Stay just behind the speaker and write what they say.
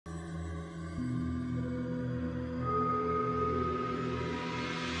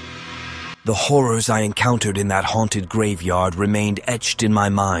The horrors I encountered in that haunted graveyard remained etched in my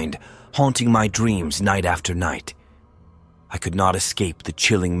mind, haunting my dreams night after night. I could not escape the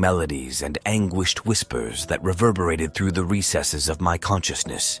chilling melodies and anguished whispers that reverberated through the recesses of my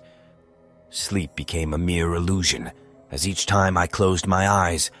consciousness. Sleep became a mere illusion, as each time I closed my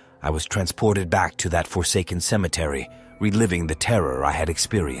eyes, I was transported back to that forsaken cemetery, reliving the terror I had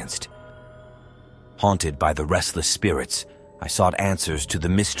experienced. Haunted by the restless spirits, I sought answers to the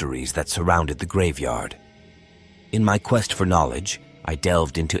mysteries that surrounded the graveyard. In my quest for knowledge, I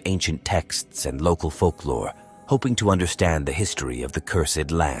delved into ancient texts and local folklore, hoping to understand the history of the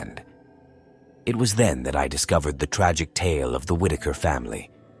cursed land. It was then that I discovered the tragic tale of the Whitaker family,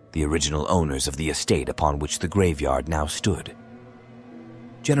 the original owners of the estate upon which the graveyard now stood.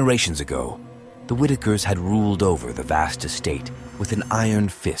 Generations ago, the Whitakers had ruled over the vast estate with an iron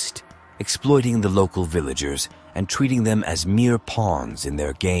fist, exploiting the local villagers and treating them as mere pawns in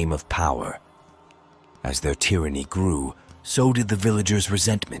their game of power. As their tyranny grew, so did the villagers'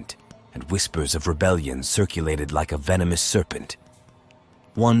 resentment, and whispers of rebellion circulated like a venomous serpent.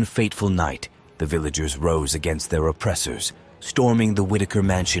 One fateful night, the villagers rose against their oppressors, storming the Whitaker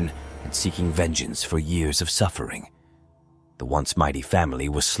mansion and seeking vengeance for years of suffering. The once mighty family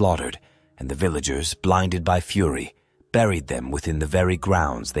was slaughtered, and the villagers, blinded by fury, buried them within the very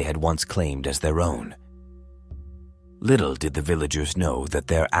grounds they had once claimed as their own. Little did the villagers know that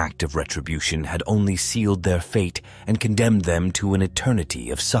their act of retribution had only sealed their fate and condemned them to an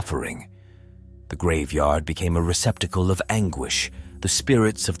eternity of suffering. The graveyard became a receptacle of anguish, the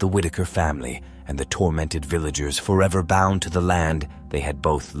spirits of the Whitaker family and the tormented villagers forever bound to the land they had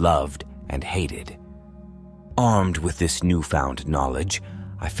both loved and hated. Armed with this newfound knowledge,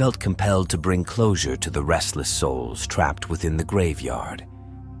 I felt compelled to bring closure to the restless souls trapped within the graveyard.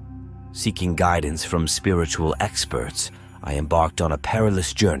 Seeking guidance from spiritual experts, I embarked on a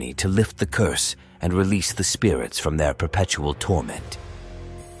perilous journey to lift the curse and release the spirits from their perpetual torment.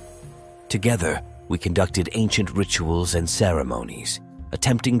 Together, we conducted ancient rituals and ceremonies,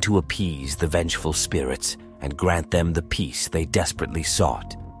 attempting to appease the vengeful spirits and grant them the peace they desperately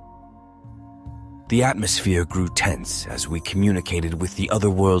sought. The atmosphere grew tense as we communicated with the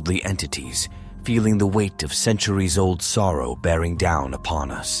otherworldly entities, feeling the weight of centuries-old sorrow bearing down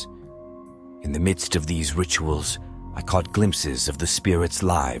upon us. In the midst of these rituals, I caught glimpses of the spirits'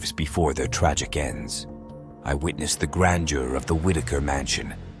 lives before their tragic ends. I witnessed the grandeur of the Whitaker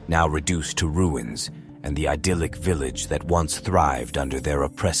mansion, now reduced to ruins, and the idyllic village that once thrived under their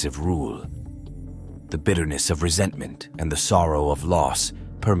oppressive rule. The bitterness of resentment and the sorrow of loss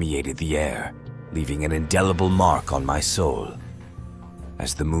permeated the air, leaving an indelible mark on my soul.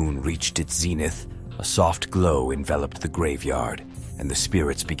 As the moon reached its zenith, a soft glow enveloped the graveyard, and the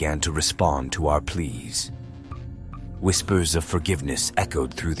spirits began to respond to our pleas. Whispers of forgiveness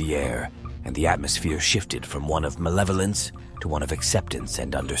echoed through the air, and the atmosphere shifted from one of malevolence to one of acceptance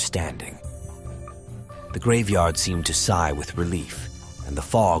and understanding. The graveyard seemed to sigh with relief, and the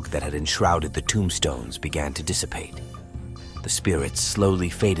fog that had enshrouded the tombstones began to dissipate. The spirits slowly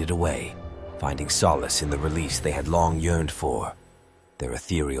faded away, finding solace in the release they had long yearned for. Their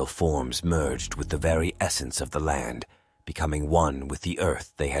ethereal forms merged with the very essence of the land, becoming one with the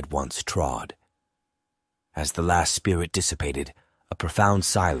earth they had once trod. As the last spirit dissipated, a profound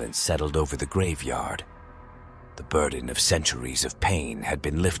silence settled over the graveyard. The burden of centuries of pain had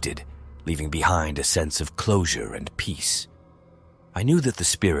been lifted, leaving behind a sense of closure and peace. I knew that the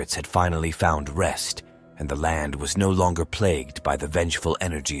spirits had finally found rest, and the land was no longer plagued by the vengeful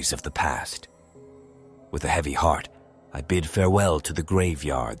energies of the past. With a heavy heart, I bid farewell to the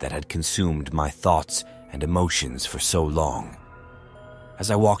graveyard that had consumed my thoughts and emotions for so long.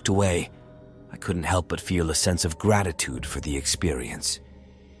 As I walked away, I couldn't help but feel a sense of gratitude for the experience.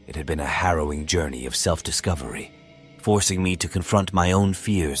 It had been a harrowing journey of self-discovery, forcing me to confront my own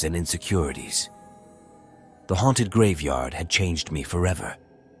fears and insecurities. The haunted graveyard had changed me forever.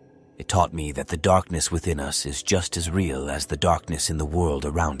 It taught me that the darkness within us is just as real as the darkness in the world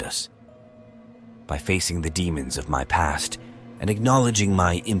around us. By facing the demons of my past and acknowledging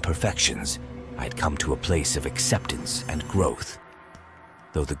my imperfections, I had come to a place of acceptance and growth.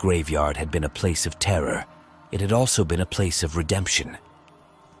 Though the graveyard had been a place of terror, it had also been a place of redemption.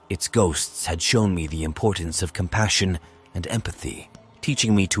 Its ghosts had shown me the importance of compassion and empathy,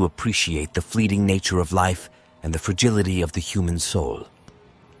 teaching me to appreciate the fleeting nature of life and the fragility of the human soul.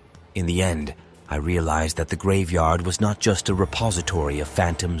 In the end, I realized that the graveyard was not just a repository of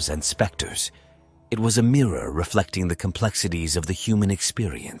phantoms and specters. It was a mirror reflecting the complexities of the human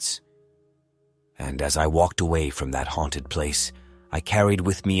experience. And as I walked away from that haunted place, I carried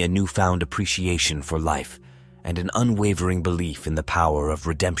with me a newfound appreciation for life and an unwavering belief in the power of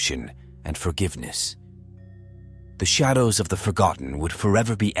redemption and forgiveness. The shadows of the forgotten would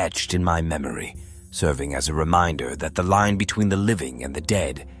forever be etched in my memory, serving as a reminder that the line between the living and the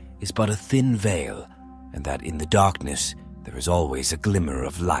dead is but a thin veil, and that in the darkness there is always a glimmer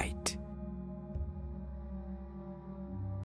of light.